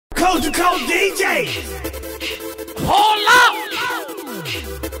coast to coast DJs. Hold up!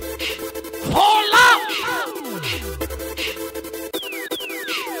 Hold up!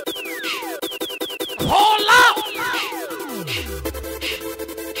 Hold up!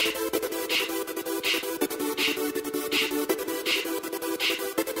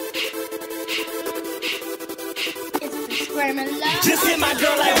 Just hit my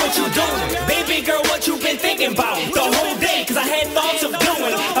girl like, what you doing? Baby girl, what you been thinking about? The whole day, cause I had thoughts of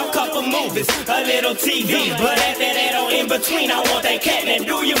doing a couple movies, a little TV. But after that, or in between, I want that cat. Now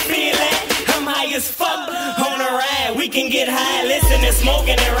do you feel that? I'm high as fuck on a ride. We can get high, listening,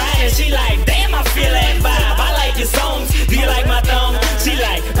 smoking and riding. She like, damn, I feel that vibe. I like your songs. Do you like my thumb? She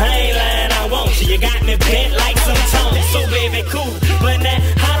like, I ain't lying, I want you. You got me bent like some tongues. So baby, cool. But now,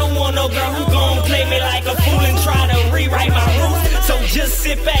 I don't want no girl who gon' play me like a fool and try to rewrite my rules. So just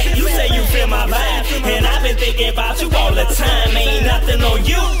sit back, you say you feel my vibe, and I've been thinking about you all the time. Ain't nothing on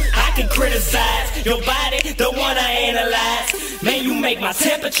you I can criticize. Your body, the one I analyze. Man, you make my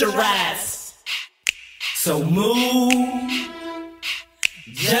temperature rise. So move,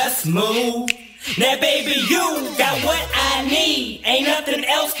 just move. Now baby, you got what I need. Ain't nothing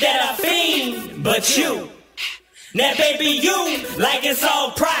else that I fiend but you. Now baby, you like it's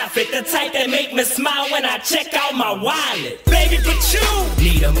all profit, the type that make me smile when I check out my wallet. Baby, but you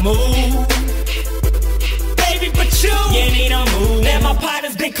need a move. Baby, but you need a move. Now my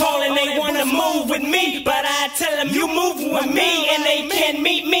partners been calling, they wanna move with me, but I tell them you move with me, and they can't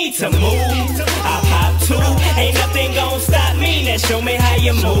meet me to move. I pop too, ain't nothing gon' stop me. Now show me how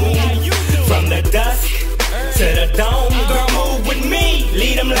you move. From the dusk to the dawn, girl, move with me.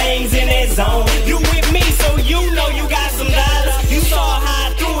 Lead them lanes in their zone. You with me, so you know you got some dollars. You saw how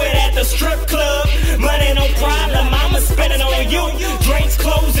I threw it at the strip club. Money no problem, I'ma spend it on you. Drinks,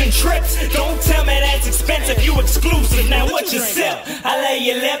 clothes, and trips. Don't tell me that's expensive, you exclusive. Now what you sip? I lay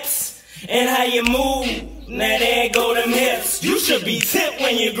your lips and how you move. Now there go them hips. You should be tipped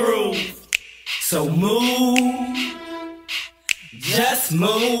when you groove. So move, just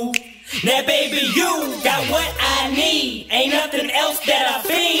move. Now baby, you got what I need. Ain't nothing else that I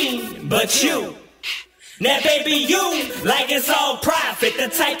fiend but you. Now baby, you like it's all profit, the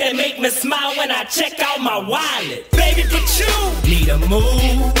type that make me smile when I check out my wallet. Baby, but you need a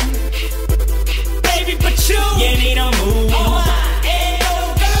move. Baby, but you need a move. And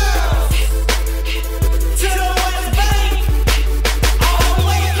no girls to the West Bank, all the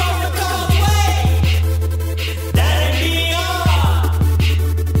way across the causeway, down in beyond.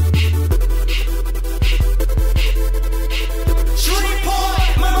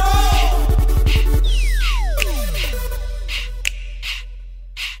 Shreveport, Monroe.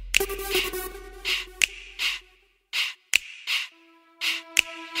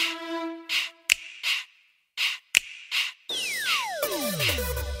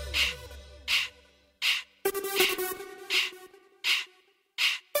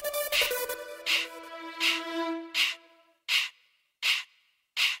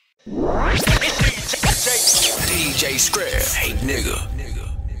 DJ Scrap, hey nigga.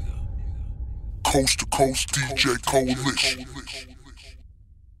 Coast to Coast DJ Coalition.